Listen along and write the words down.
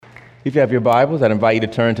If you have your Bibles, I'd invite you to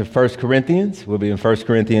turn to 1 Corinthians. We'll be in 1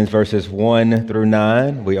 Corinthians verses 1 through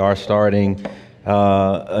 9. We are starting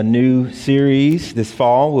a new series this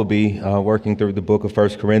fall. We'll be working through the book of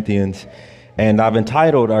 1 Corinthians. And I've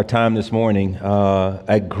entitled our time this morning,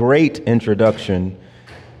 A Great Introduction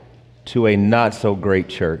to a Not So Great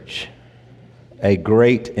Church. A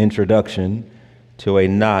great introduction to a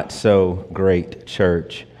not so great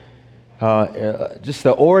church. Just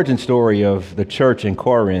the origin story of the church in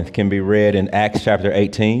Corinth can be read in Acts chapter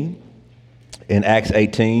 18. In Acts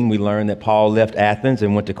 18, we learn that Paul left Athens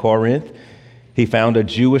and went to Corinth. He found a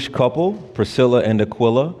Jewish couple, Priscilla and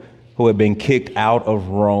Aquila, who had been kicked out of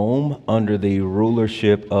Rome under the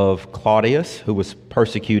rulership of Claudius, who was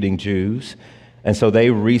persecuting Jews. And so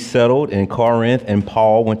they resettled in Corinth, and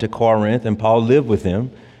Paul went to Corinth, and Paul lived with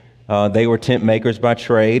them. They were tent makers by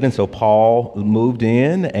trade, and so Paul moved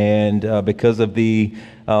in, and because of the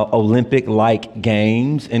Olympic-like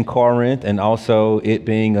games in Corinth, and also it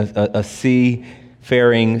being a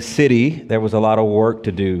seafaring city, there was a lot of work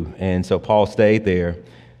to do, and so Paul stayed there.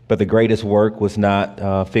 But the greatest work was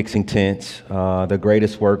not fixing tents. The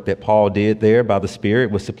greatest work that Paul did there by the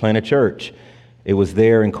Spirit was to plant a church. It was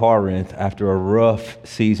there in Corinth, after a rough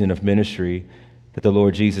season of ministry, that the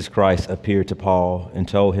Lord Jesus Christ appeared to Paul and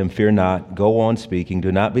told him, "Fear not, go on speaking,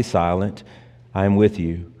 do not be silent. I am with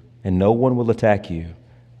you, and no one will attack you.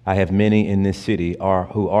 I have many in this city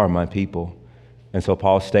who are my people." And so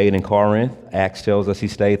Paul stayed in Corinth. Acts tells us he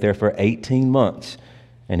stayed there for 18 months,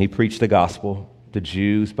 and he preached the gospel. The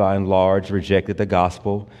Jews, by and large, rejected the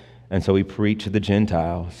gospel, and so he preached to the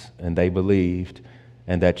Gentiles, and they believed,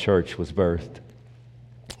 and that church was birthed.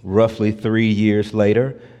 Roughly 3 years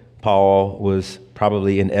later, Paul was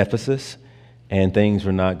probably in Ephesus, and things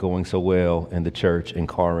were not going so well in the church in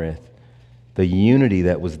Corinth. The unity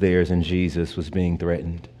that was theirs in Jesus was being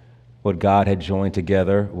threatened. What God had joined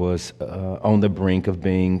together was on the brink of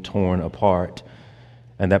being torn apart.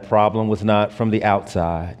 And that problem was not from the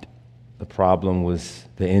outside. The problem was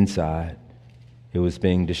the inside. It was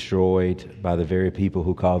being destroyed by the very people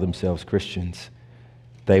who call themselves Christians.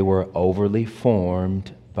 They were overly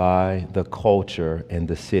formed by the culture and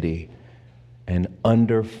the city, and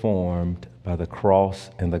underformed by the cross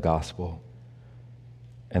and the gospel.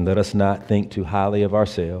 And let us not think too highly of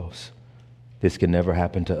ourselves. This can never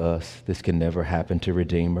happen to us. This can never happen to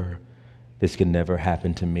Redeemer. This can never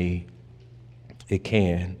happen to me. It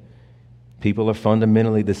can. People are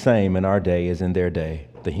fundamentally the same in our day as in their day.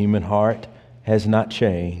 The human heart has not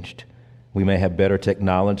changed. We may have better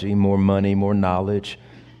technology, more money, more knowledge,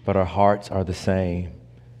 but our hearts are the same.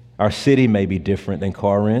 Our city may be different than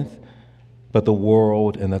Corinth, but the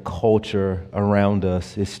world and the culture around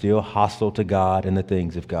us is still hostile to God and the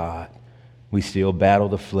things of God. We still battle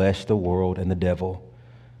the flesh, the world, and the devil.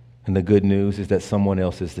 And the good news is that someone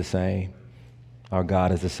else is the same. Our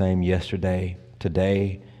God is the same yesterday,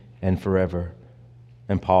 today, and forever.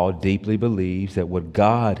 And Paul deeply believes that what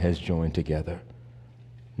God has joined together,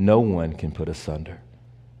 no one can put asunder,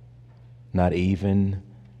 not even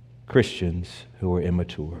Christians who are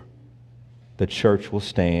immature. The church will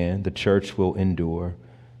stand, the church will endure.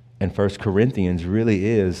 And 1 Corinthians really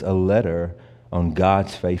is a letter on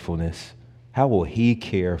God's faithfulness. How will he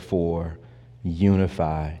care for,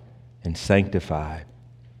 unify, and sanctify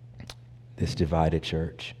this divided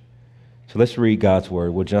church? So let's read God's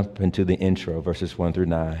word. We'll jump into the intro, verses 1 through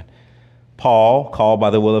 9. Paul, called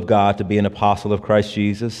by the will of God to be an apostle of Christ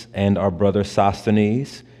Jesus, and our brother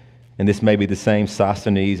Sosthenes, and this may be the same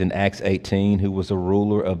Sosthenes in Acts 18, who was a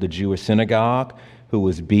ruler of the Jewish synagogue, who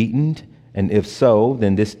was beaten. And if so,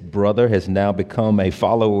 then this brother has now become a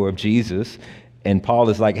follower of Jesus. And Paul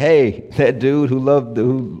is like, hey, that dude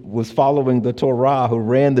who was following the Torah, who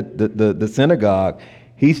ran the synagogue,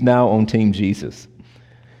 he's now on Team Jesus.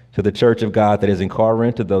 To the church of God that is in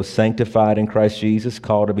Corinth, to those sanctified in Christ Jesus,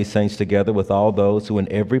 called to be saints together with all those who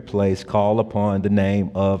in every place call upon the name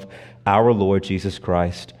of our Lord Jesus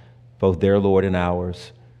Christ, both their Lord and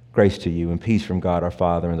ours. Grace to you and peace from God our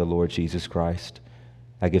Father and the Lord Jesus Christ.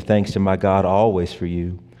 I give thanks to my God always for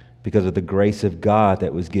you, because of the grace of God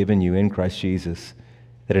that was given you in Christ Jesus,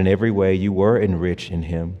 that in every way you were enriched in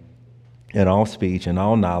him, in all speech and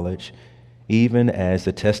all knowledge, even as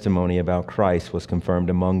the testimony about Christ was confirmed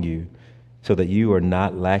among you, so that you are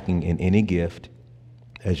not lacking in any gift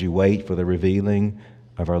as you wait for the revealing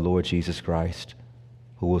of our Lord Jesus Christ,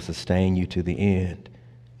 who will sustain you to the end,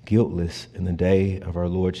 guiltless in the day of our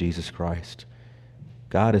Lord Jesus Christ.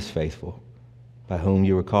 God is faithful, by whom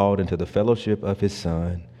you were called into the fellowship of his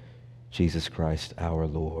Son, Jesus Christ our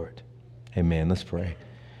Lord. Amen. Let's pray.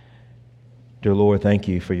 Dear Lord, thank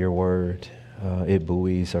you for your word. It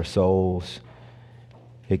buoys our souls.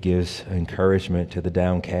 It gives encouragement to the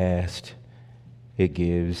downcast. It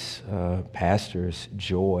gives pastors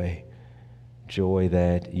joy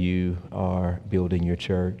that you are building your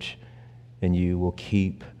church and you will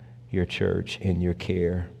keep your church in your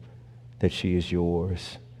care, that she is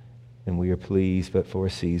yours. And we are pleased, but for a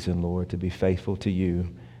season, Lord, to be faithful to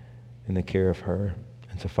you in the care of her.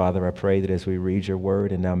 And so, Father, I pray that as we read your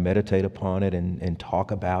word and now meditate upon it and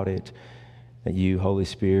talk about it, that you, Holy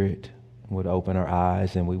Spirit, would open our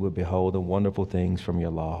eyes and we would behold the wonderful things from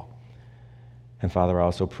your law. And Father, I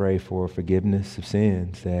also pray for forgiveness of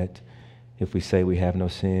sins, that if we say we have no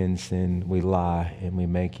sins, then we lie and we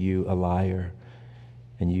make you a liar.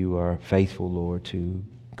 And you are faithful, Lord, to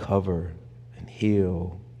cover and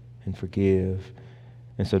heal and forgive.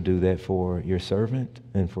 And so do that for your servant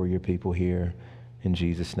and for your people here. In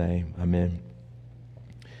Jesus' name, amen.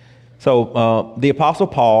 So the Apostle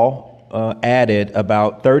Paul added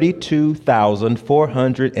about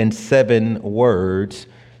 32,407 words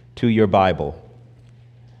to your Bible.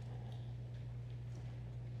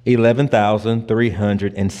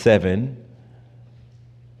 11,307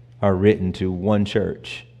 are written to one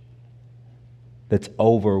church. That's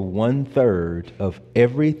over 1/3 of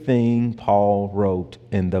everything Paul wrote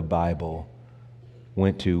in the Bible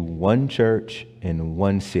went to one church in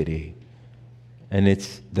one city, and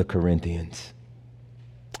it's the Corinthians.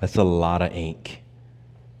 That's a lot of ink.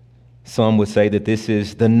 Some would say that this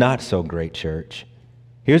is the not so great church.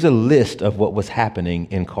 Here's a list of what was happening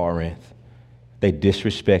in Corinth. They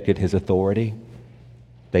disrespected his authority.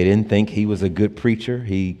 They didn't think he was a good preacher.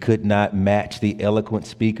 He could not match the eloquent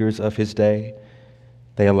speakers of his day.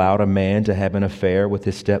 They allowed a man to have an affair with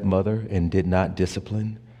his stepmother and did not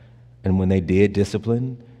discipline. And when they did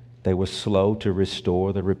discipline, they were slow to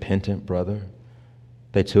restore the repentant brother.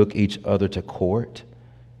 They took each other to court.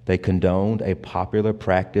 They condoned a popular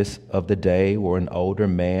practice of the day where an older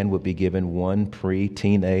man would be given one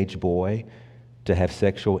pre-teenage boy to have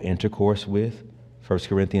sexual intercourse with. 1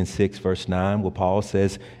 Corinthians 6, verse 9, where Paul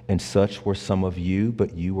says, "And such were some of you,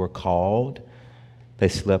 but you were called." They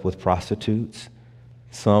slept with prostitutes.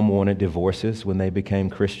 Some wanted divorces when they became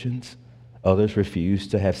Christians. Others refused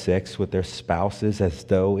to have sex with their spouses as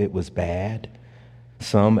though it was bad.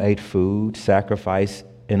 Some ate food sacrificed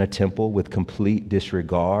in a temple with complete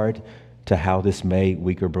disregard to how this made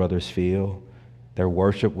weaker brothers feel. Their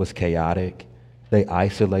worship was chaotic. They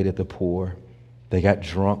isolated the poor. They got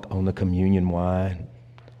drunk on the communion wine.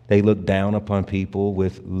 They looked down upon people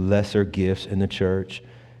with lesser gifts in the church.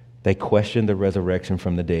 They questioned the resurrection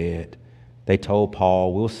from the dead. They told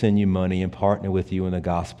Paul, "We'll send you money and partner with you in the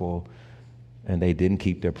gospel." And they didn't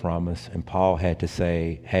keep their promise. And Paul had to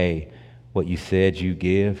say, "Hey, what you said you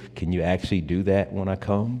give, can you actually do that when I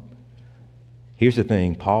come?" Here's the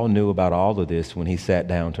thing. Paul knew about all of this when he sat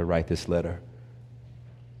down to write this letter.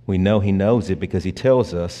 We know he knows it because he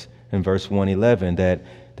tells us in verse 111 that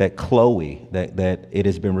Chloe, that it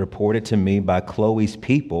has been reported to me by Chloe's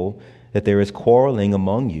people that there is quarreling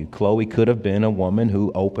among you. Chloe could have been a woman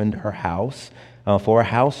who opened her house for a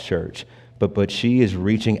house church, but she is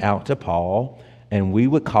reaching out to Paul, and we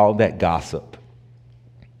would call that gossip.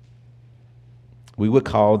 We would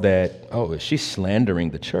call that, oh, she's slandering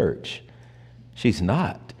the church. She's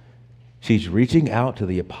not. She's reaching out to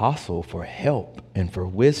the apostle for help and for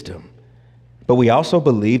wisdom. But we also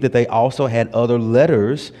believe that they also had other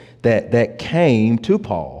letters that came to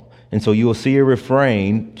Paul. And so you will see a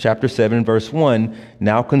refrain, chapter 7, verse 1,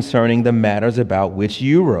 "Now concerning the matters about which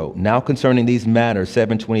you wrote." Now concerning these matters,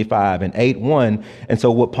 7:25 and 8:1. And so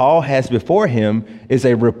what Paul has before him is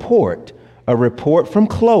a report from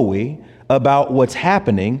Chloe about what's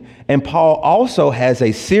happening. And Paul also has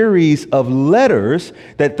a series of letters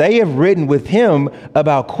that they have written with him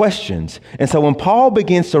about questions. And so when Paul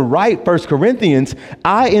begins to write 1 Corinthians,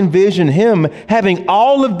 I envision him having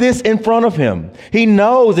all of this in front of him. He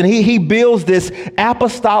knows, and he builds this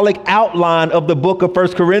apostolic outline of the book of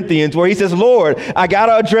 1 Corinthians where he says, "Lord, I got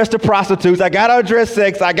to address the prostitutes. I got to address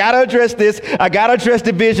sex. I got to address this. I got to address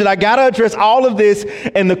division. I got to address all of this."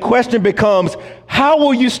 And the question becomes, how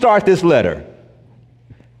will you start this letter?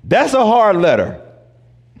 That's a hard letter.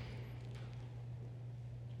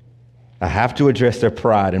 I have to address their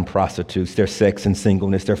pride and prostitutes, their sex and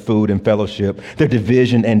singleness, their food and fellowship, their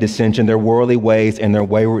division and dissension, their worldly ways and their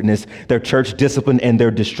waywardness, their church discipline and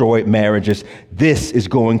their destroyed marriages. This is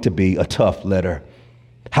going to be a tough letter.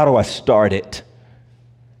 How do I start it?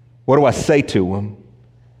 What do I say to them?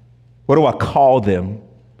 What do I call them?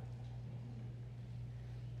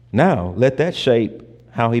 Now, let that shape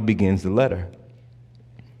how he begins the letter.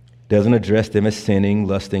 Doesn't address them as sinning,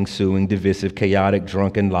 lusting, suing, divisive, chaotic,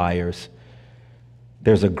 drunken liars.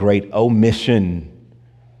 There's a great omission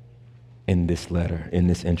in this letter, in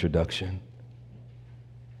this introduction.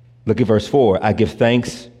 Look at verse 4. I give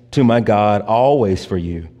thanks to my God always for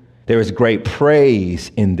you. There is great praise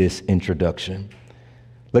in this introduction.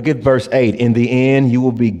 Look at verse 8. In the end, you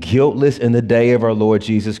will be guiltless in the day of our Lord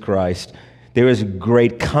Jesus Christ. There is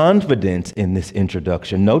great confidence in this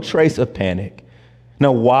introduction, no trace of panic.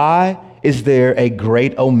 Now, why is there a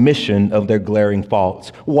great omission of their glaring faults?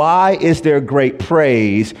 Why is there great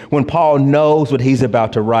praise when Paul knows what he's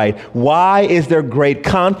about to write? Why is there great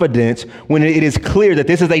confidence when it is clear that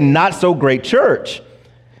this is a not so great church?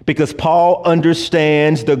 Because Paul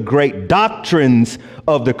understands the great doctrines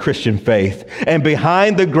of the Christian faith. And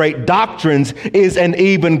behind the great doctrines is an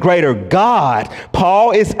even greater God.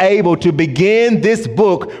 Paul is able to begin this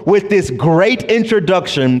book with this great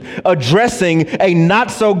introduction addressing a not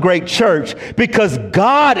so great church because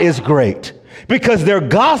God is great. Because their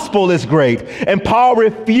gospel is great. And Paul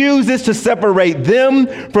refuses to separate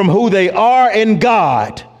them from who they are in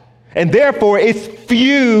God. And therefore, it's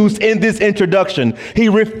fused in this introduction. He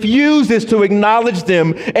refuses to acknowledge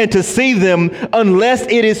them and to see them unless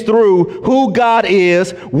it is through who God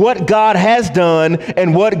is, what God has done,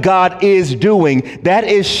 and what God is doing. That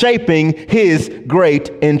is shaping his great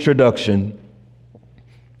introduction.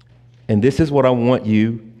 And this is what I want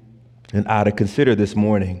you and I to consider this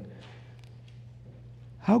morning.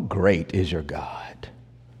 How great is your God?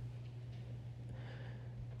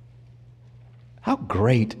 How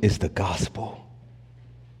great is the gospel?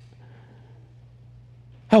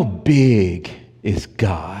 How big is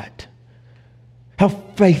God? How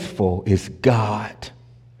faithful is God?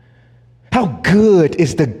 How good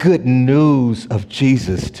is the good news of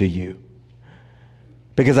Jesus to you?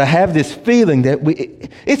 Because I have this feeling that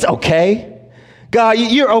it's okay. God,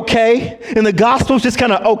 you're okay. And the gospel's just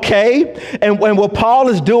kind of okay. And what Paul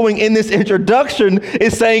is doing in this introduction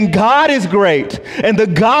is saying God is great. And the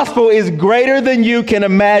gospel is greater than you can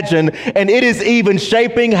imagine. And it is even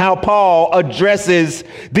shaping how Paul addresses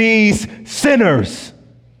these sinners.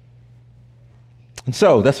 And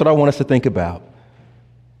so that's what I want us to think about.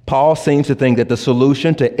 Paul seems to think that the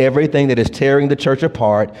solution to everything that is tearing the church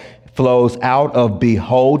apart flows out of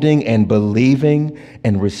beholding and believing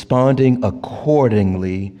and responding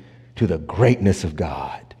accordingly to the greatness of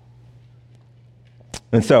God.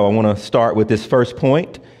 And so I want to start with this first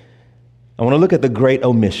point. I want to look at the great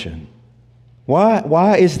omission.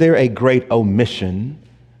 Why is there a great omission?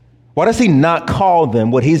 Why does he not call them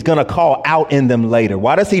what he's going to call out in them later?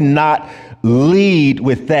 Why does he not lead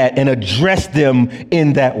with that and address them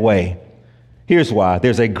in that way? Here's why.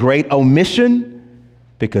 There's a great omission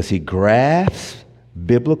because he grasps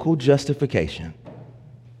biblical justification.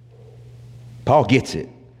 Paul gets it.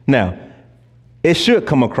 Now, it should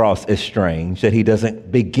come across as strange that he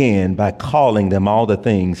doesn't begin by calling them all the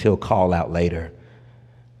things he'll call out later.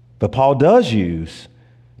 But Paul does use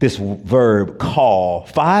this verb call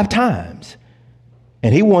 5 times.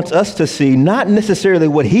 And he wants us to see not necessarily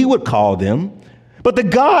what he would call them, but the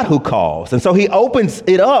God who calls. And so he opens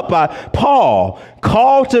it up by Paul,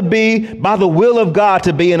 called to be by the will of God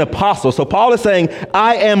to be an apostle. So Paul is saying,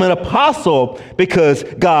 I am an apostle because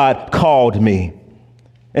God called me.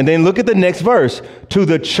 And then look at the next verse, to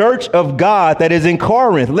the church of God that is in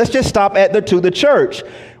Corinth. Let's just stop at to the church.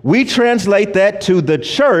 We translate that to the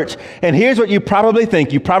church. And here's what you probably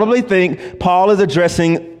think. You probably think Paul is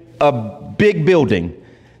addressing a big building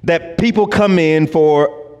that people come in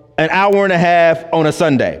for an hour and a half on a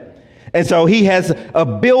Sunday. And so he has a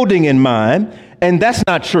building in mind, and that's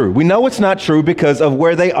not true. We know it's not true because of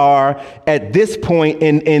where they are at this point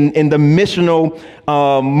in the missional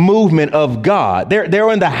movement of God.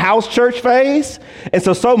 They're in the house church phase. And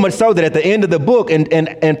so much so that at the end of the book in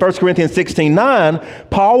 1 Corinthians 16:9,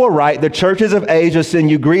 Paul will write, the churches of Asia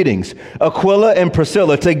send you greetings. Aquila and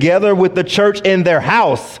Priscilla, together with the church in their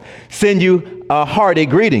house, send you hearty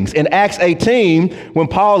greetings. In Acts 18, when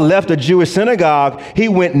Paul left a Jewish synagogue, he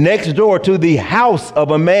went next door to the house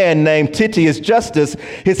of a man named Titius Justus.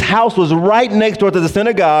 His house was right next door to the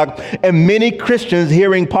synagogue, and many Christians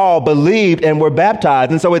hearing Paul believed and were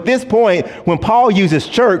baptized. And so at this point, when Paul uses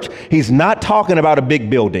church, he's not talking about a big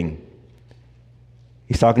building.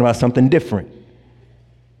 He's talking about something different.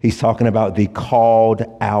 He's talking about the called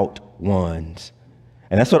out ones.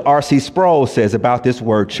 And that's what R.C. Sproul says about this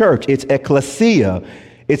word church. It's ecclesia.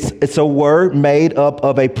 It's a word made up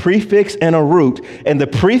of a prefix and a root. And the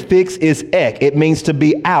prefix is ek. It means to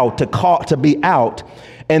be out, to be out.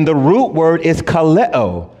 And the root word is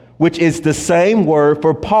kaleo, which is the same word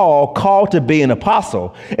for Paul, called to be an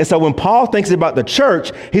apostle. And so when Paul thinks about the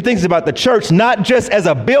church, he thinks about the church not just as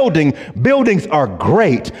a building. Buildings are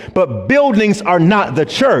great, but buildings are not the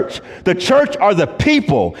church. The church are the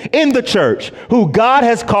people in the church who God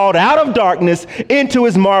has called out of darkness into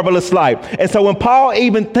his marvelous light. And so when Paul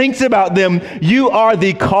even thinks about them, you are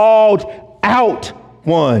the called out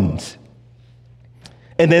ones.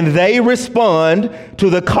 And then they respond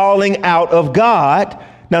to the calling out of God.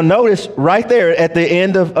 Now notice right there at the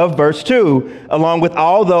end of verse 2, along with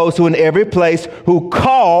all those who in every place who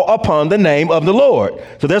call upon the name of the Lord.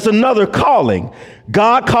 So there's another calling.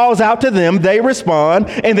 God calls out to them, they respond,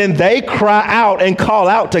 and then they cry out and call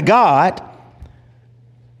out to God.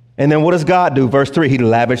 And then what does God do? Verse 3, he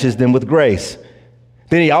lavishes them with grace.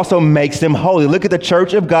 Then he also makes them holy. Look at the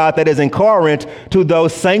church of God that is in Corinth, to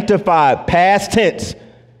those sanctified, past tense.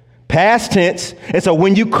 Past tense. And so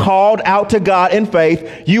when you called out to God in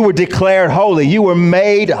faith, you were declared holy. You were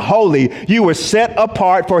made holy. You were set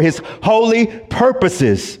apart for his holy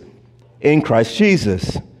purposes in Christ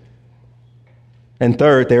Jesus. And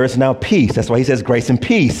third, there is now peace. That's why he says grace and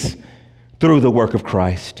peace through the work of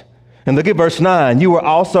Christ. And look at verse 9. You were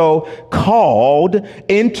also called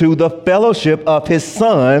into the fellowship of his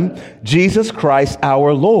Son, Jesus Christ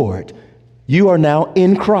our Lord. You are now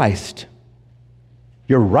in Christ.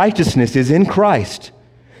 Your righteousness is in Christ.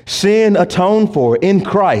 Sin atoned for in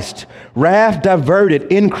Christ. Wrath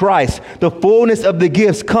diverted in Christ. The fullness of the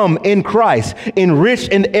gifts come in Christ. Enriched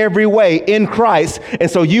in every way in Christ.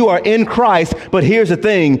 And so you are in Christ. But here's the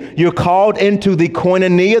thing. You're called into the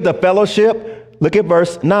koinonia, the fellowship. Look at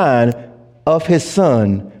verse 9, of his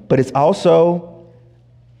Son. But it's also,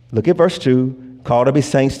 look at verse 2, called to be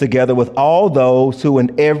saints together with all those who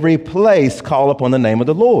in every place call upon the name of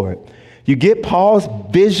the Lord. You get Paul's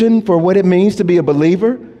vision for what it means to be a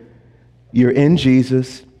believer? You're in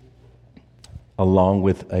Jesus along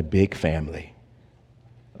with a big family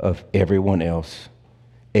of everyone else,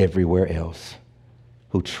 everywhere else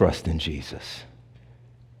who trust in Jesus.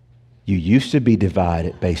 You used to be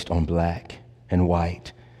divided based on black and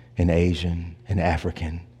white and Asian and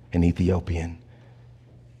African and Ethiopian.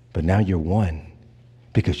 But now you're one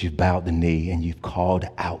because you've bowed the knee and you've called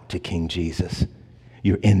out to King Jesus.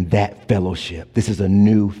 You're in that fellowship. This is a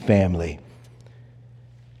new family.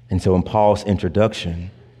 And so in Paul's introduction,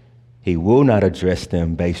 he will not address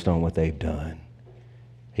them based on what they've done.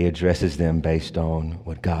 He addresses them based on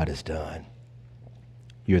what God has done.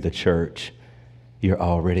 You're the church. You're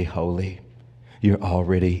already holy. You're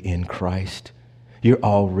already in Christ. You're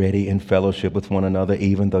already in fellowship with one another,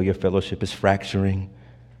 even though your fellowship is fracturing.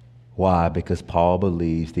 Why? Because Paul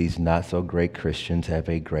believes these not so great Christians have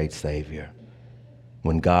a great Savior.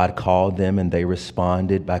 When God called them and they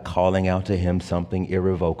responded by calling out to him, something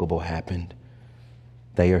irrevocable happened.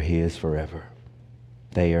 They are his forever.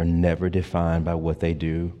 They are never defined by what they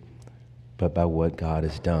do, but by what God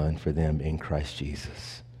has done for them in Christ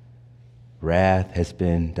Jesus. Wrath has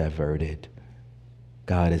been diverted.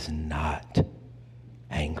 God is not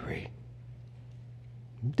angry.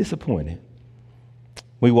 I'm disappointed.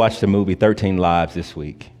 We watched the movie 13 Lives this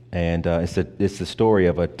week, and it's the story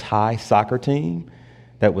of a Thai soccer team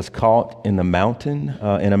that was caught in a mountain,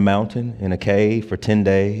 in a cave for 10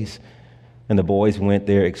 days. And the boys went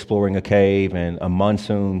there exploring a cave, and a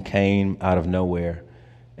monsoon came out of nowhere.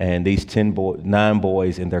 And these 9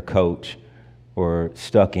 boys and their coach were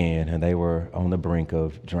stuck in, and they were on the brink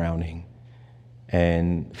of drowning.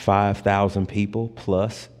 And 5,000 people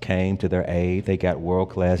plus came to their aid. They got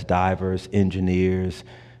world-class divers, engineers.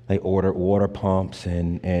 They ordered water pumps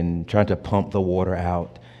and tried to pump the water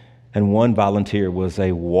out. And one volunteer was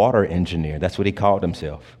a water engineer. That's what he called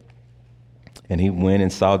himself. And he went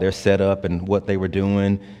and saw their setup and what they were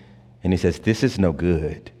doing. And he says, this is no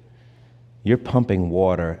good. You're pumping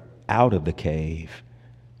water out of the cave,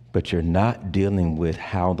 but you're not dealing with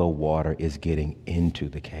how the water is getting into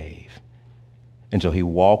the cave. And so he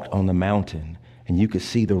walked on the mountain, and you could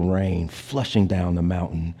see the rain flushing down the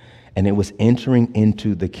mountain. And it was entering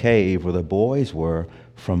into the cave where the boys were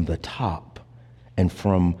from the top and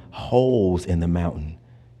from holes in the mountain.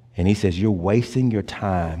 And he says, you're wasting your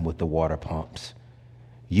time with the water pumps.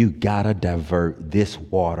 You gotta divert this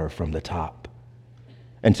water from the top.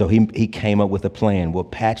 And so he came up with a plan. We'll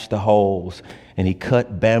patch the holes, and he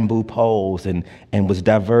cut bamboo poles and was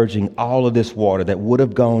diverging all of this water that would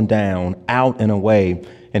have gone down, out and away.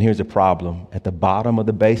 And here's the problem. At the bottom of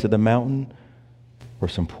the base of the mountain were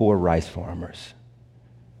some poor rice farmers.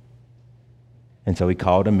 And so he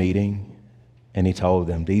called a meeting, and he told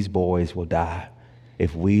them, these boys will die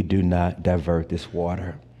if we do not divert this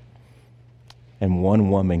water. And one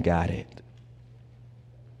woman got it.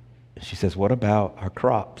 She says, what about our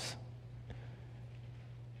crops?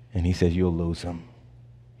 And he says, you'll lose them.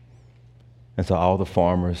 And so all the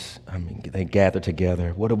farmers, they gather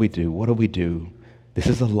together. What do we do? What do we do? This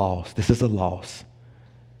is a loss. This is a loss.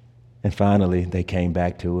 And finally, they came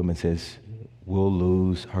back to him and says, we'll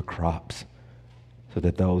lose our crops so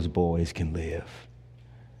that those boys can live.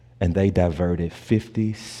 And they diverted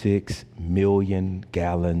 56 million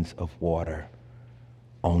gallons of water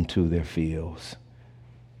onto their fields.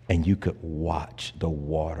 And you could watch the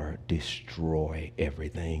water destroy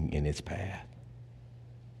everything in its path.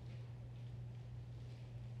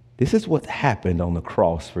 This is what happened on the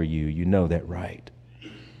cross for you. You know that, right?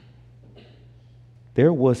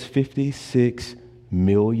 There was 56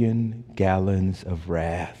 million gallons of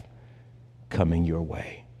wrath coming your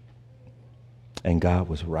way. And God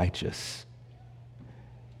was righteous.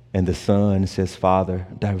 And the Son says, Father,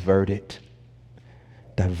 divert it.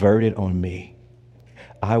 Divert it on me.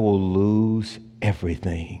 I will lose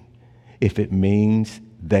everything if it means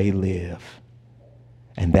they live.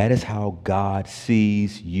 And that is how God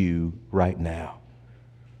sees you right now.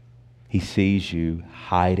 He sees you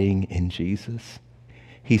hiding in Jesus.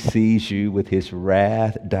 He sees you with his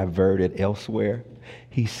wrath diverted elsewhere.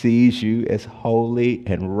 He sees you as holy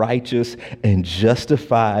and righteous and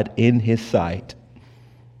justified in his sight.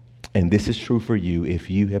 And this is true for you if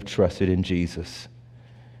you have trusted in Jesus.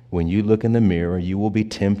 When you look in the mirror, you will be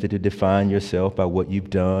tempted to define yourself by what you've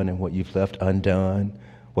done and what you've left undone,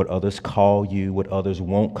 what others call you, what others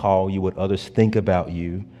won't call you, what others think about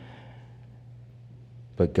you.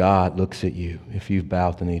 But God looks at you if you've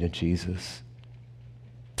bowed the knee to Jesus.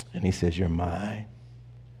 And he says, you're mine,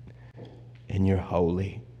 and you're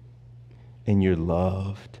holy, and you're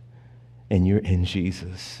loved, and you're in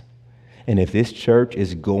Jesus. And if this church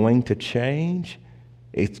is going to change,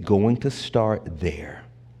 it's going to start there.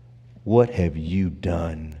 What have you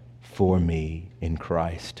done for me in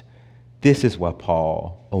Christ? This is why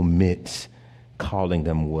Paul omits calling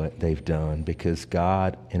them what they've done, because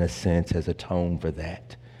God, in a sense, has atoned for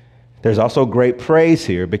that. There's also great praise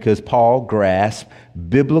here because Paul grasped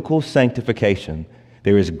biblical sanctification.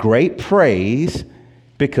 There is great praise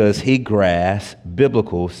because he grasped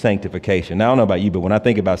biblical sanctification. Now, I don't know about you, but when I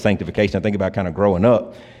think about sanctification, I think about kind of growing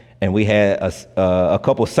up. And we had a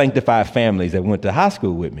couple sanctified families that went to high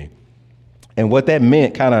school with me. And what that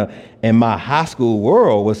meant kind of in my high school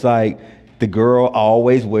world was like the girl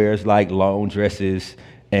always wears like long dresses.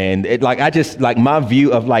 And it, like, I just, like, my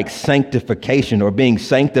view of like sanctification or being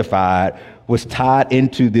sanctified was tied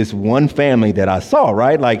into this one family that I saw,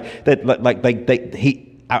 right? Like that,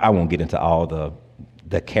 I won't get into all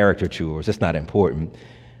the caricatures. It's not important.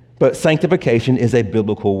 But sanctification is a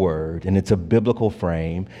biblical word, and it's a biblical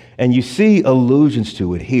frame. And you see allusions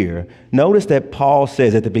to it here. Notice that Paul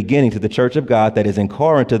says at the beginning to the church of God that is in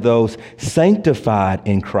Corinth, to those sanctified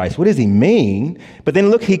in Christ. What does he mean? But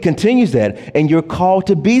then look, he continues that, and you're called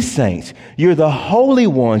to be saints. You're the holy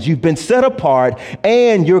ones. You've been set apart,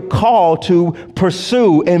 and you're called to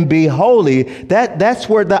pursue and be holy. That's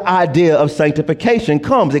where the idea of sanctification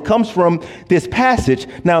comes. It comes from this passage.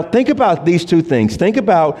 Now, think about these two things. Think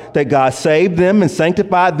about that God saved them and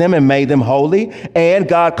sanctified them and made them holy, and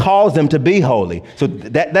God calls them to be holy. So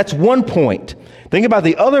that's one point. Think about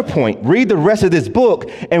the other point. Read the rest of this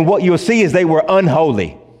book, and what you'll see is they were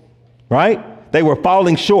unholy, right? They were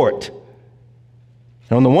falling short.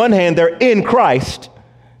 And on the one hand, they're in Christ,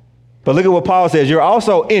 but look at what Paul says. You're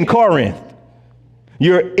also in Corinth.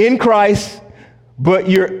 You're in Christ, but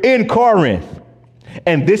you're in Corinth.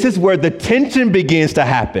 And this is where the tension begins to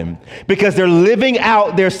happen, because they're living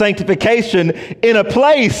out their sanctification in a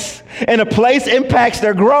place, and a place impacts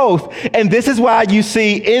their growth. And this is why you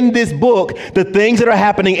see in this book, the things that are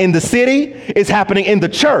happening in the city is happening in the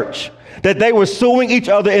church. That they were suing each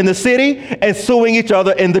other in the city and suing each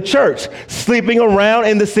other in the church, sleeping around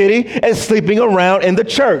in the city and sleeping around in the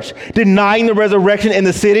church, denying the resurrection in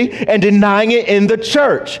the city and denying it in the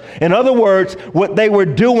church. In other words, what they were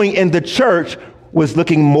doing in the church was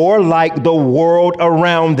looking more like the world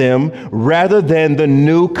around them rather than the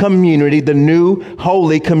new community, the new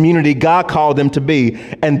holy community God called them to be.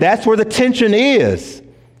 And that's where the tension is,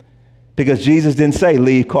 because Jesus didn't say,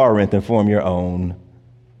 leave Corinth and form your own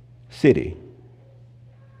city.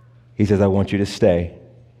 He says, I want you to stay.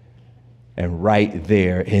 And right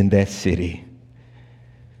there in that city,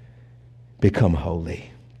 become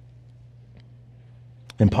holy.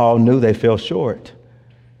 And Paul knew they fell short.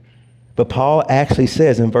 But Paul actually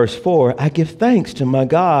says in verse 4, I give thanks to my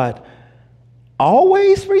God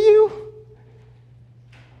always for you.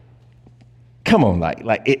 Come on,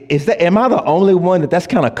 is that, am I the only one that's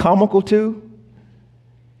kind of comical to?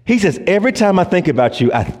 He says, every time I think about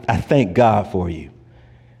you, I thank God for you.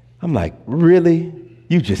 I'm like, really?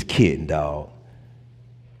 You just kidding, dog.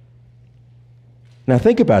 Now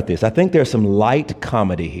think about this. I think there's some light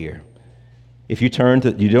comedy here. If you turn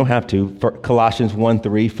to, you don't have to, for Colossians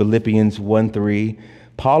 1:3, Philippians 1:3,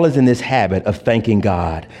 Paul is in this habit of thanking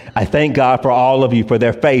God. I thank God for all of you, for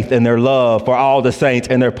their faith and their love, for all the saints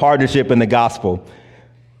and their partnership in the gospel.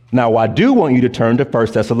 Now, I do want you to turn to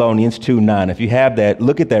 1 Thessalonians 2:9. If you have that,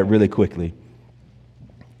 look at that really quickly.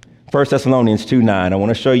 1 Thessalonians 2:9. I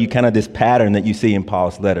want to show you kind of this pattern that you see in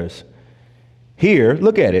Paul's letters. Here,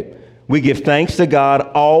 look at it. We give thanks to God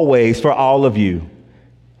always for all of you,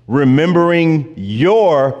 remembering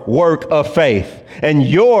your work of faith and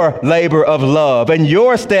your labor of love and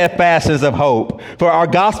your steadfastness of hope. For our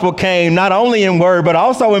gospel came not only in word, but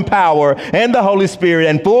also in power and the Holy Spirit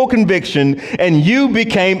and full conviction, and you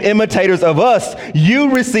became imitators of us.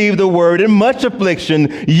 You received the word in much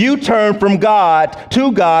affliction. You turned from God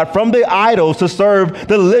to God, from the idols to serve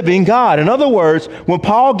the living God. In other words, when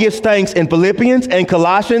Paul gives thanks in Philippians and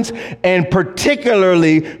Colossians, and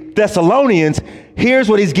particularly Thessalonians, here's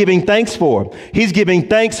what he's giving thanks for. He's giving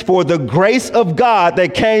thanks for the grace of God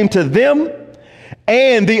that came to them,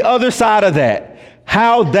 and the other side of that,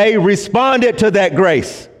 how they responded to that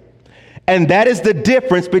grace. And that is the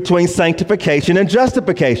difference between sanctification and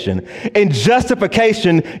justification. In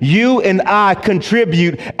justification, you and I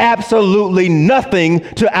contribute absolutely nothing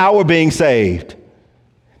to our being saved.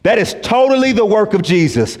 That is totally the work of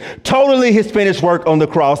Jesus, totally his finished work on the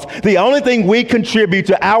cross. The only thing we contribute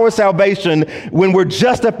to our salvation when we're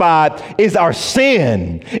justified is our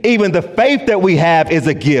sin. Even the faith that we have is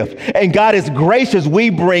a gift. And God is gracious. We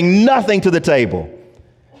bring nothing to the table.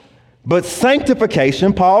 But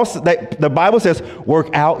sanctification, the Bible says, work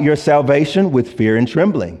out your salvation with fear and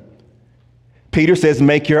trembling. Peter says,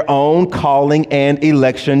 make your own calling and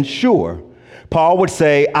election sure. Paul would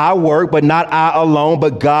say, I work, but not I alone,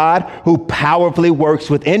 but God who powerfully works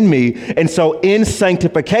within me. And so in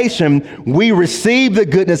sanctification, we receive the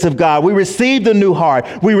goodness of God. We receive the new heart.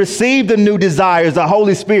 We receive the new desires, the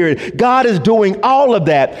Holy Spirit. God is doing all of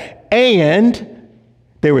that. And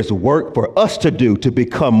there is work for us to do to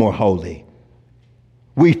become more holy.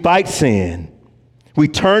 We fight sin. We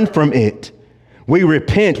turn from it. We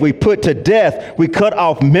repent. We put to death. We cut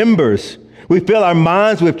off members. We fill our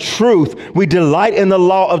minds with truth. We delight in the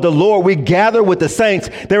law of the Lord. We gather with the saints.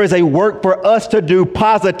 There is a work for us to do,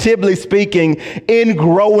 positively speaking, in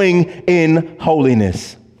growing in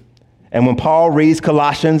holiness. And when Paul reads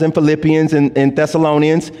Colossians and Philippians and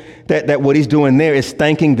Thessalonians, that what he's doing there is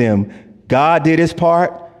thanking them. God did his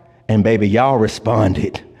part, and baby, y'all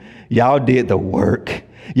responded. Y'all did the work.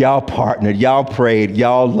 Y'all partnered. Y'all prayed.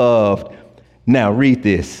 Y'all loved. Now read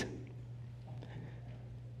this.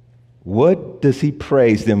 What does he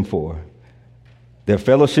praise them for? Their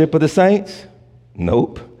fellowship of the saints?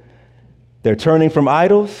 Nope. They're turning from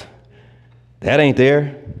idols? That ain't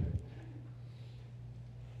there.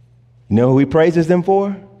 You know who he praises them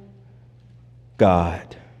for?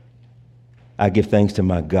 God. I give thanks to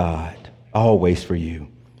my God always for you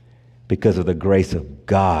because of the grace of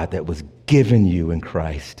God that was given you in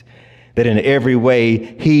Christ. That in every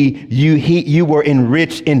way you were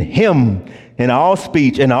enriched in him, in all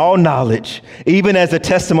speech and all knowledge, even as the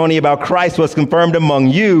testimony about Christ was confirmed among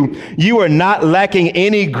you. You are not lacking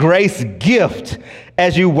any grace gift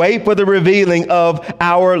as you wait for the revealing of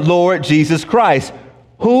our Lord Jesus Christ.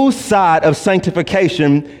 Whose side of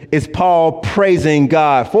sanctification is Paul praising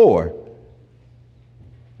God for?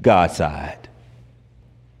 God's side.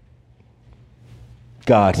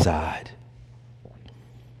 God's side.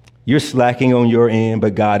 You're slacking on your end,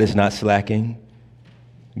 but God is not slacking.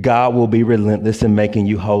 God will be relentless in making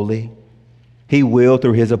you holy. He will,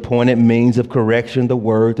 through his appointed means of correction, the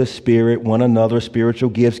word, the spirit, one another, spiritual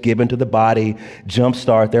gifts given to the body,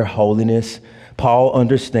 jumpstart their holiness. Paul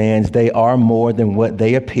understands they are more than what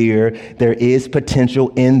they appear. There is potential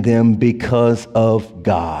in them because of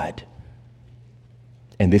God.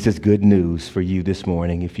 And this is good news for you this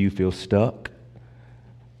morning. If you feel stuck,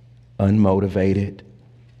 unmotivated,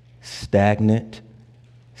 stagnant,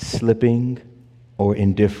 slipping, or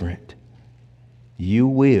indifferent, you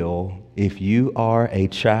will, if you are a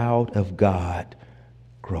child of God,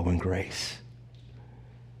 grow in grace.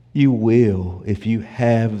 You will, if you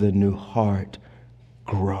have the new heart,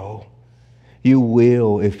 grow. You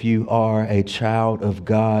will, if you are a child of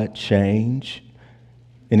God, change.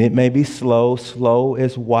 And it may be slow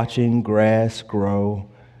as watching grass grow,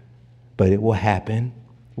 but it will happen.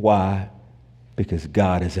 Why? Because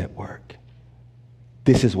God is at work.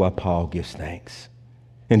 This is why Paul gives thanks.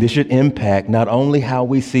 And this should impact not only how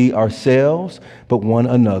we see ourselves, but one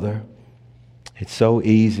another. It's so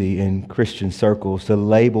easy in Christian circles to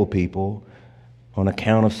label people on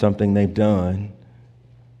account of something they've done.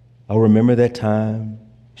 Oh, remember that time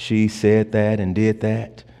she said that and did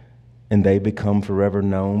that, and they become forever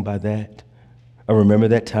known by that? Or remember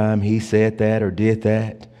that time he said that or did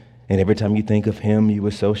that, and every time you think of him, you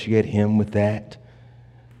associate him with that?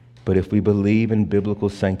 But if we believe in biblical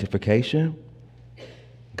sanctification,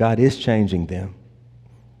 God is changing them,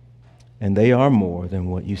 and they are more than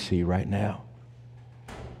what you see right now.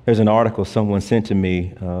 There's an article someone sent to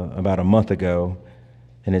me about a month ago,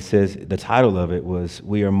 and it says, the title of it was,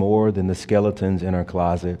 "We Are More Than the Skeletons in Our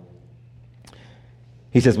Closet."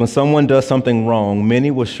 He says, when someone does something wrong,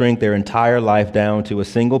 many will shrink their entire life down to a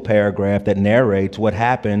single paragraph that narrates what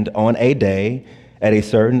happened on a day at a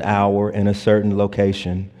certain hour in a certain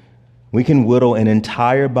location. We can whittle an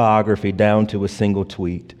entire biography down to a single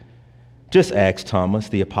tweet. Just ask Thomas,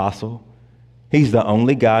 the apostle. He's the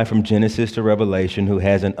only guy from Genesis to Revelation who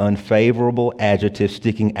has an unfavorable adjective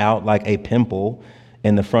sticking out like a pimple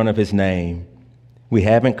in the front of his name. We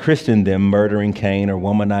haven't christened them murdering Cain or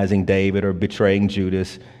womanizing David or betraying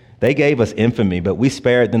Judas. They gave us infamy, but we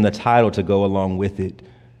spared them the title to go along with it.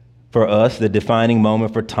 For us, the defining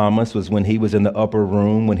moment for Thomas was when he was in the upper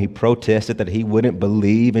room, when he protested that he wouldn't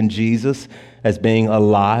believe in Jesus as being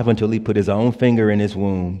alive until he put his own finger in his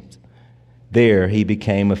wounds. There, he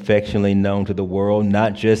became affectionately known to the world,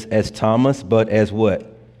 not just as Thomas, but as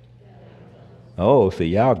what? Oh, so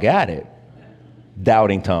y'all got it.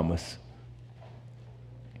 Doubting Thomas.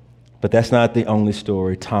 But that's not the only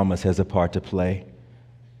story. Thomas has a part to play.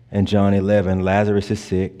 In John 11, Lazarus is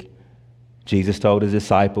sick. Jesus told his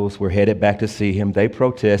disciples, we're headed back to see him. They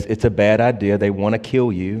protest. It's a bad idea. They want to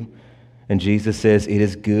kill you. And Jesus says, it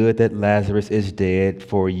is good that Lazarus is dead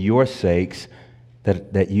for your sakes,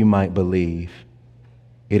 that you might believe.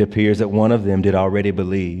 It appears that one of them did already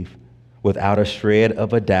believe. Without a shred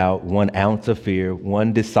of a doubt, 1 ounce of fear,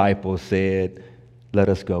 one disciple said, let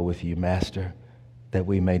us go with you, Master, that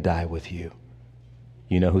we may die with you.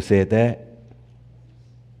 You know who said that?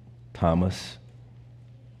 Thomas.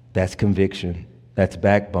 That's conviction. That's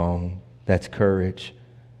backbone. That's courage.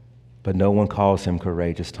 But no one calls him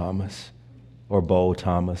courageous Thomas, or bold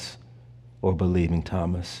Thomas, or believing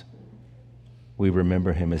Thomas. We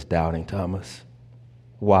remember him as doubting Thomas.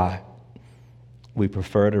 Why? We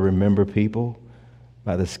prefer to remember people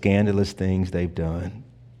by the scandalous things they've done.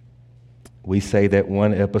 We say that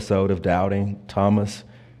one episode of doubting Thomas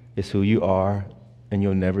is who you are, and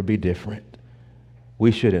you'll never be different.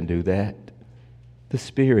 We shouldn't do that. The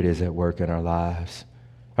Spirit is at work in our lives.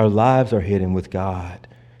 Our lives are hidden with God.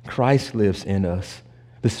 Christ lives in us.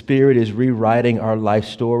 The Spirit is rewriting our life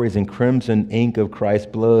stories in crimson ink of Christ's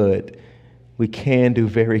blood. We can do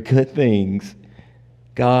very good things.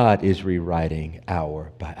 God is rewriting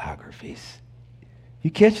our biographies.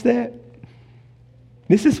 You catch that?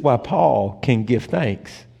 This is why Paul can give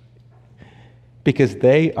thanks, because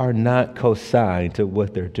they are not consigned to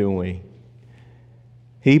what they're doing.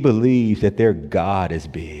 He believes that their God is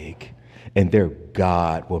big and their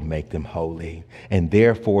God will make them holy, and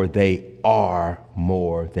therefore they are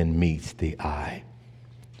more than meets the eye.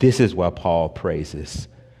 This is why Paul praises,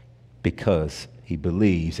 because he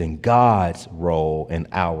believes in God's role in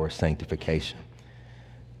our sanctification.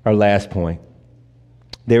 Our last point.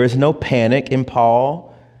 There is no panic in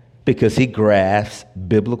Paul because he grasps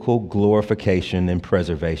biblical glorification and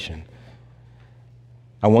preservation.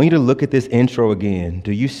 I want you to look at this intro again.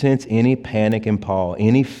 Do you sense any panic in Paul,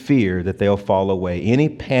 any fear that they'll fall away, any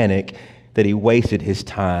panic that he wasted his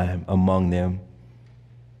time among them?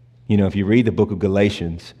 You know, if you read the book of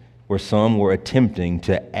Galatians, where some were attempting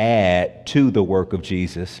to add to the work of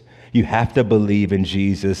Jesus, you have to believe in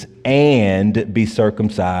Jesus and be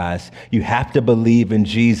circumcised. You have to believe in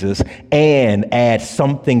Jesus and add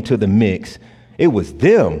something to the mix. It was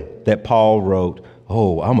them that Paul wrote,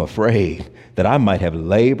 oh, I'm afraid that I might have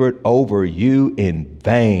labored over you in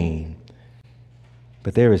vain.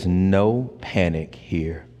 But there is no panic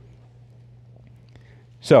here.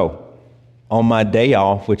 So, on my day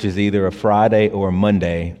off, which is either a Friday or a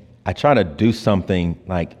Monday, I try to do something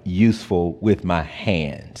like useful with my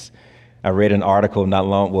hands. I read an article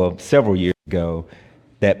several years ago,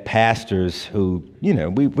 that pastors who,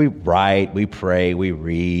 we write, we pray, we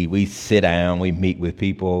read, we sit down, we meet with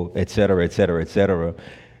people, et cetera,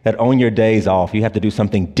 that on your days off, you have to do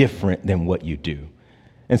something different than what you do.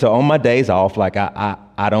 And so on my days off, like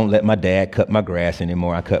I don't let my dad cut my grass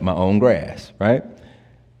anymore. I cut my own grass, right?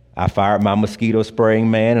 I fired my mosquito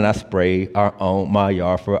spraying man and I spray my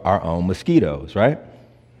yard for our own mosquitoes, right?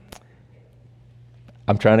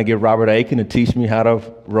 I'm trying to get Robert Aiken to teach me how to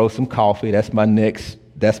roast some coffee. That's my next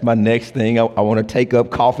thing. I want to take up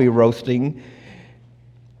coffee roasting.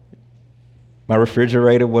 My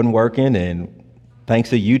refrigerator wasn't working, and thanks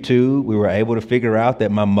to YouTube, we were able to figure out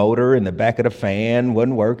that my motor in the back of the fan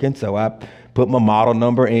wasn't working. So I put my model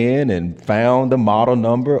number in and found the model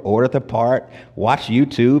number, ordered the part, watched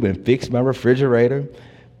YouTube, and fixed my refrigerator.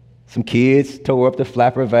 Some kids tore up the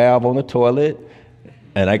flapper valve on the toilet,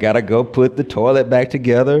 and I got to go put the toilet back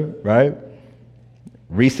together, right?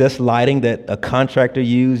 Recessed lighting that a contractor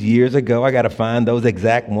used years ago, I got to find those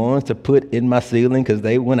exact ones to put in my ceiling because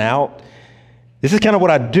they went out. This is kind of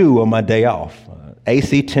what I do on my day off.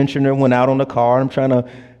 AC tensioner went out on the car. I'm trying to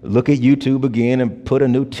look at YouTube again and put a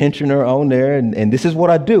new tensioner on there, and this is what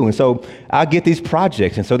I do. And so I get these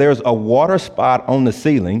projects, and so there's a water spot on the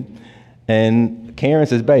ceiling, and Karen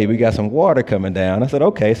says, "Babe, we got some water coming down." I said,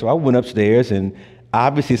 "Okay." So I went upstairs, and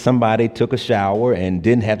obviously somebody took a shower and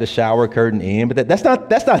didn't have the shower curtain in, but that's not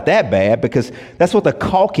that bad because that's what the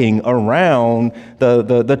caulking around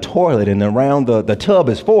the toilet and around the tub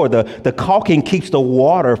is for. The caulking keeps the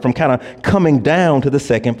water from kind of coming down to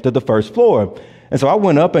the first floor. And so I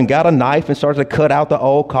went up and got a knife and started to cut out the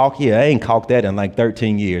old caulk. Yeah, I ain't caulked that in like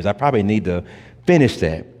 13 years. I probably need to finish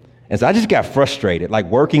that. And so I just got frustrated, like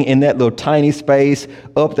working in that little tiny space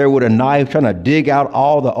up there with a knife, trying to dig out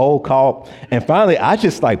all the old caulk. And finally, I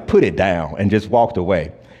just like put it down and just walked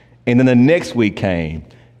away. And then the next week came,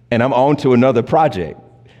 and I'm on to another project.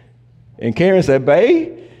 And Karen said,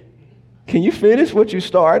 "Babe, can you finish what you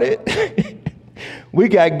started? We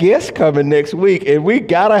got guests coming next week, and we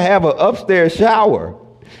got to have an upstairs shower."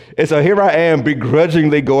 And so here I am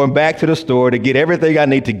begrudgingly going back to the store to get everything I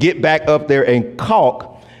need to get back up there and caulk.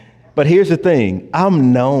 But here's the thing,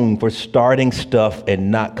 I'm known for starting stuff and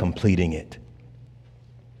not completing it.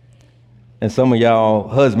 And some of y'all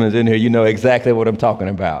husbands in here, you know exactly what I'm talking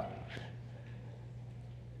about.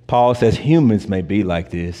 Paul says humans may be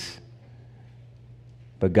like this,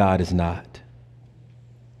 but God is not.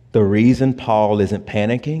 The reason Paul isn't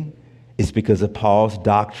panicking is because of Paul's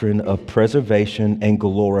doctrine of preservation and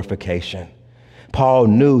glorification. Paul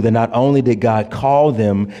knew that not only did God call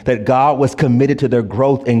them, that God was committed to their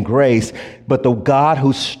growth in grace, but the God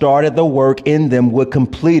who started the work in them would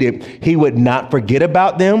complete it. He would not forget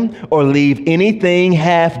about them or leave anything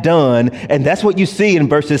half done. And that's what you see in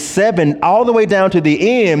verses 7 all the way down to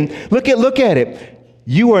the end. Look at it.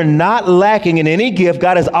 You are not lacking in any gift.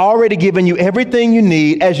 God has already given you everything you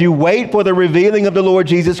need as you wait for the revealing of the Lord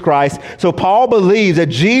Jesus Christ. So Paul believes that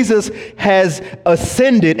Jesus has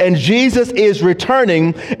ascended and Jesus is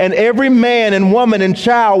returning, and every man and woman and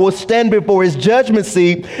child will stand before his judgment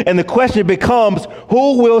seat. And the question becomes,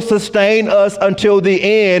 who will sustain us until the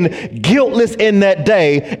end, guiltless in that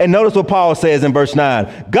day? And notice what Paul says in verse 9.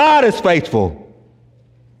 God is faithful.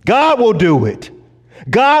 God will do it.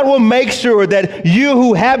 God will make sure that you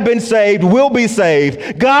who have been saved will be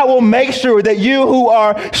saved. God will make sure that you who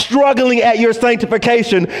are struggling at your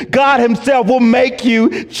sanctification, God himself will make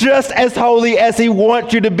you just as holy as he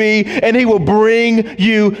wants you to be, and he will bring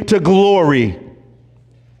you to glory.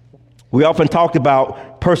 We often talk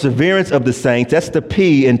about perseverance of the saints. That's the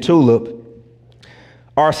P in TULIP.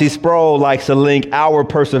 R.C. Sproul likes to link our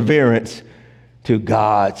perseverance to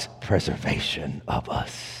God's preservation of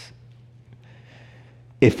us.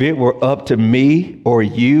 If it were up to me or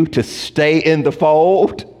you to stay in the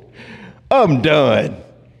fold, I'm done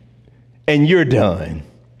and you're done.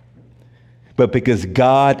 But because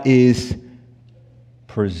God is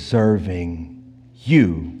preserving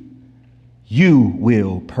you, you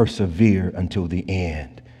will persevere until the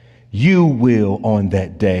end. You will on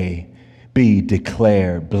that day be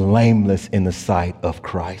declared blameless in the sight of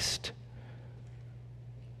Christ.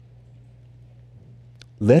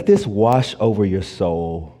 Let this wash over your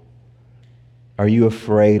soul. Are you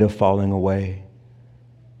afraid of falling away?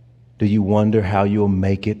 Do you wonder how you'll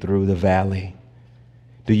make it through the valley?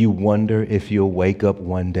 Do you wonder if you'll wake up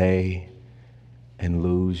one day and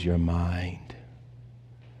lose your mind?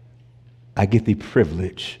 I get the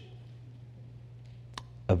privilege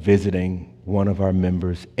of visiting one of our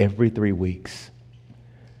members every 3 weeks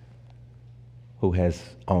who has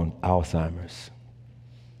on Alzheimer's.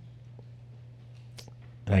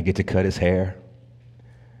 And I get to cut his hair,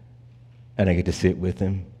 and I get to sit with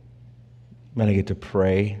him, and I get to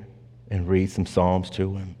pray and read some Psalms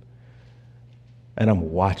to him. And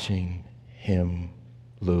I'm watching him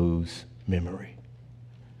lose memory.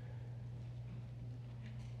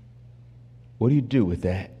 What do you do with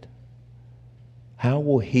that? How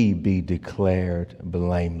will he be declared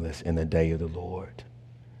blameless in the day of the Lord?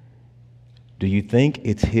 Do you think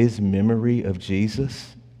it's his memory of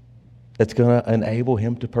Jesus that's going to enable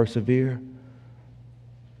him to persevere?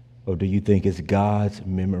 Or do you think it's God's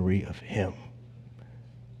memory of him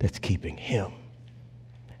that's keeping him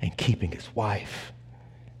and keeping his wife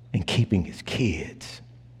and keeping his kids?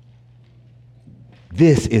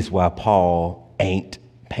 This is why Paul ain't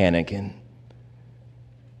panicking.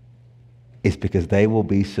 It's because they will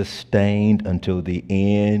be sustained until the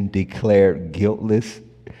end, declared guiltless,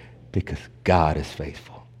 because God is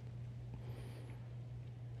faithful.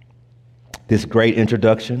 This great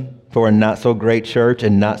introduction for a not so great church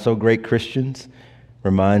and not so great Christians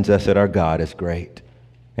reminds us that our God is great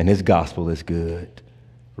and his gospel is good.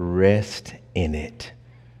 Rest in it.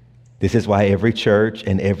 This is why every church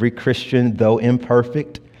and every Christian, though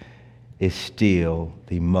imperfect, is still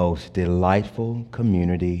the most delightful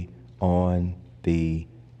community on the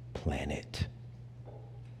planet.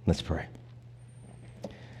 Let's pray.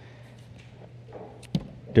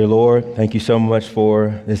 Dear Lord, thank you so much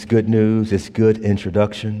for this good news, this good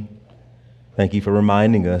introduction. Thank you for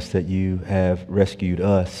reminding us that you have rescued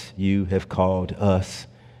us. You have called us.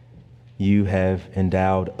 You have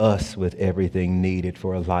endowed us with everything needed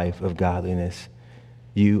for a life of godliness.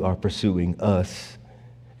 You are pursuing us,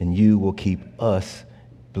 and you will keep us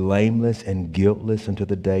blameless and guiltless until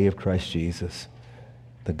the day of Christ Jesus.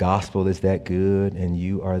 The gospel is that good, and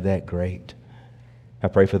you are that great. I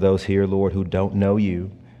pray for those here, Lord, who don't know you.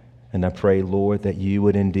 And I pray, Lord, that you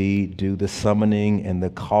would indeed do the summoning and the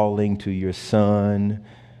calling to your Son,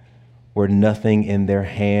 where nothing in their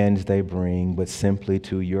hands they bring, but simply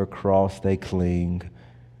to your cross they cling.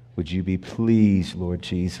 Would you be pleased, Lord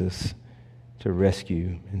Jesus, to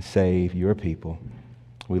rescue and save your people?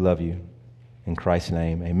 We love you. In Christ's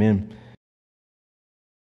name, amen.